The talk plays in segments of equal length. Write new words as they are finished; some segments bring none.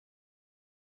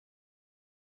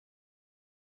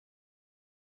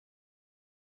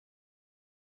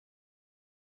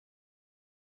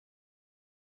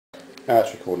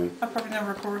That's recording. I probably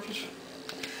never recorded.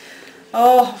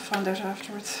 Oh, I'll find out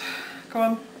afterwards. Go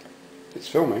on. It's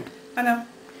filming. I know.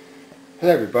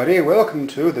 Hello everybody, welcome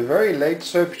to the very late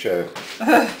soap show.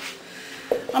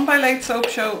 And by late soap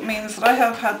show means that I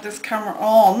have had this camera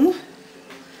on,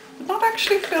 but not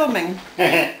actually filming,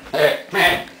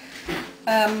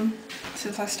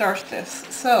 since I started this.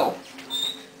 So,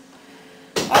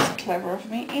 that's clever of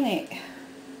me, innit?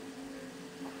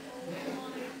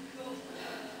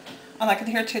 And I can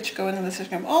hear Titch going in the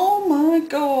sitting room, oh my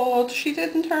god, she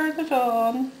didn't turn it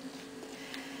on.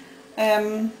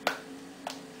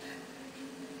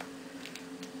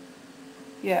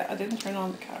 Yeah, I didn't turn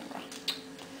on the camera.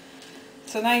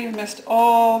 So now you've missed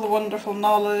all the wonderful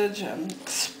knowledge and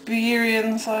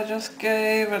experience I just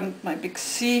gave, and my big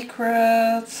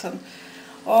secrets, and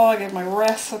I gave my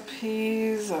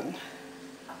recipes and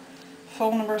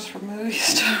phone numbers for movie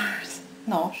stars.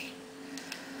 Not.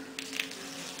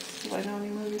 Do I know any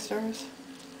movie stars?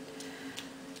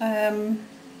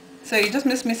 So you just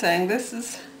missed me saying this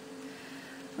is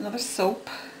another soap.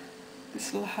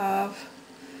 This will have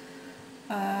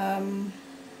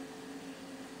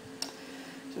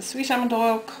the sweet almond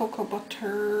oil, cocoa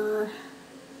butter,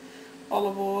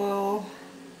 olive oil.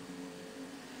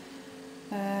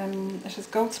 It has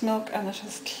goat's milk and it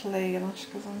has clay in it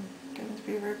because I'm getting to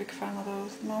be a very big fan of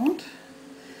those at the moment.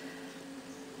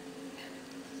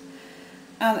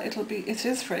 And it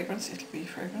is fragranced, it'll be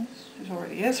fragranced, it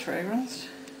already is fragranced,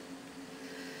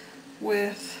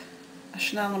 with a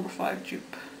Chanel No. 5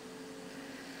 dupe,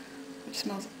 which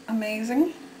smells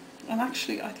amazing, and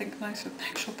actually I think nicer than the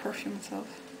actual perfume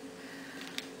itself.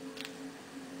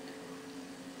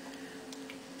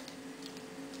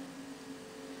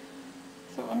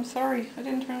 So I'm sorry, I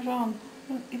didn't turn it on.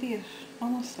 I'm an idiot,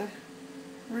 honestly.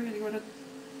 Really, what an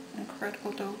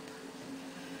incredible dope.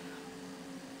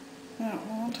 No,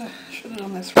 should have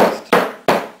done this first.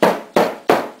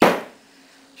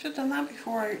 Should have done that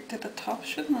before I did the top,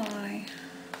 shouldn't I?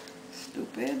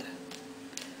 Stupid.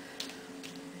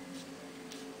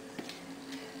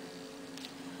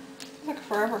 It's like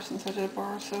forever since I did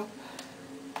bar soap.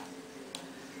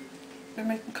 Been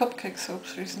making cupcake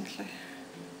soaps recently.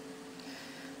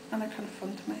 And they're kind of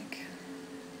fun to make.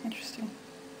 Interesting.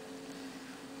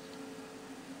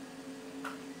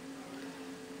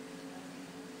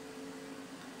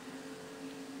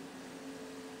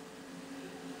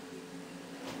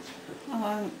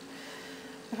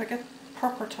 If I get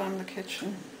proper time in the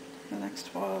kitchen the next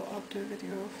while, I'll do a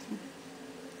video of them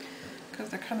because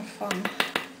they're kind of fun.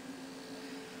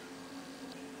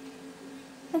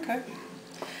 Okay,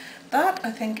 that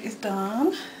I think is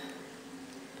done.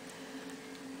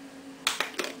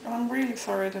 I'm really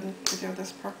sorry I didn't video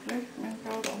this properly. My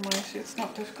God almighty, it's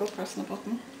not difficult pressing a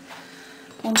button,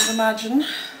 one would imagine.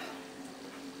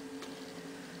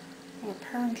 But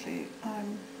apparently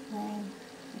I'm wrong.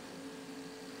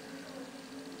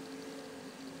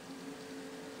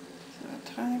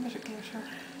 Tiny bit of glitter,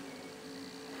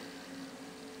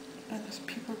 and as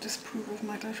people disapprove of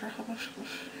my glitter habit, but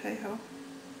hey ho,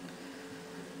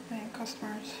 I ain't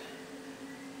customers.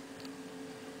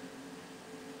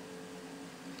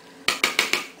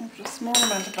 I put a small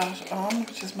amount of that on,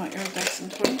 which is my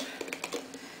iridescent one.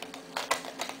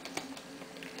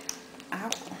 Ow.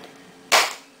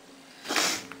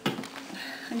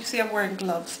 And you see I'm wearing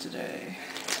gloves today,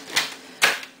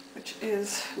 which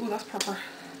is, ooh, that's proper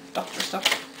doctor stuff,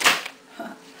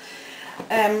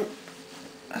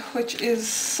 which is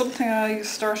something I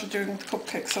started doing with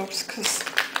cupcake soaps because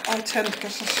I tend to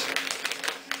get it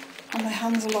on my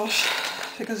hands a lot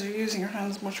because you're using your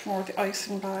hands much more with the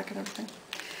icing bag and everything.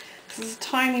 This is a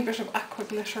tiny bit of aqua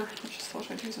glitter, I just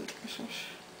thought I'd use a little bit of it.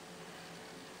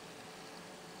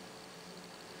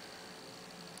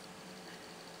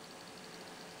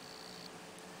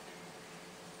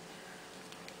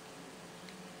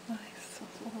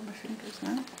 All over my fingers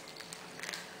now.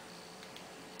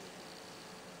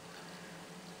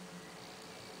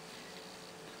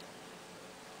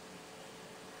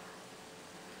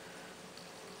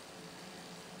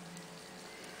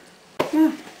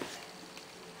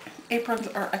 Aprons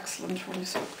are excellent when you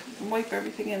soak. You can wipe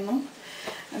everything in them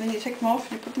and then you take them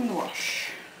off and you put them in the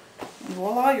wash. And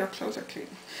voila, your clothes are clean.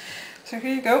 So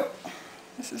here you go.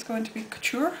 This is going to be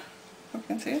Couture. Hope you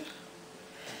can see it.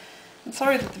 I'm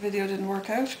sorry that the video didn't work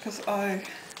out because I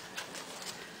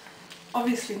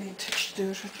obviously need Titch to do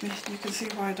it with me. You can see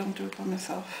why I don't do it by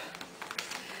myself.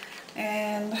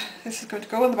 And this is going to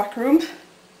go in the back room,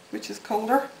 which is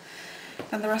colder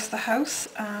than the rest of the house,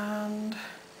 and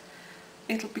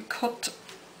it'll be cut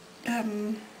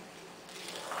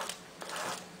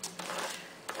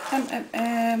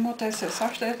What day is it?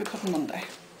 Saturday? I'll be cutting Monday.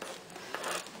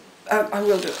 I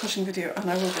will do a cutting video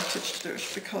and I will get Titch to do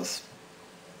it because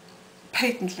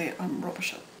patently I'm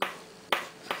rubbish at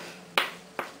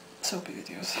soapy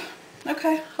videos.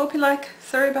 Okay, hope you like.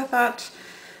 Sorry about that.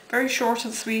 Very short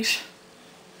and sweet.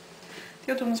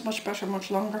 The other one was much better,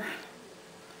 much longer.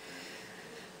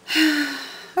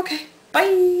 Okay,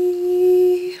 bye!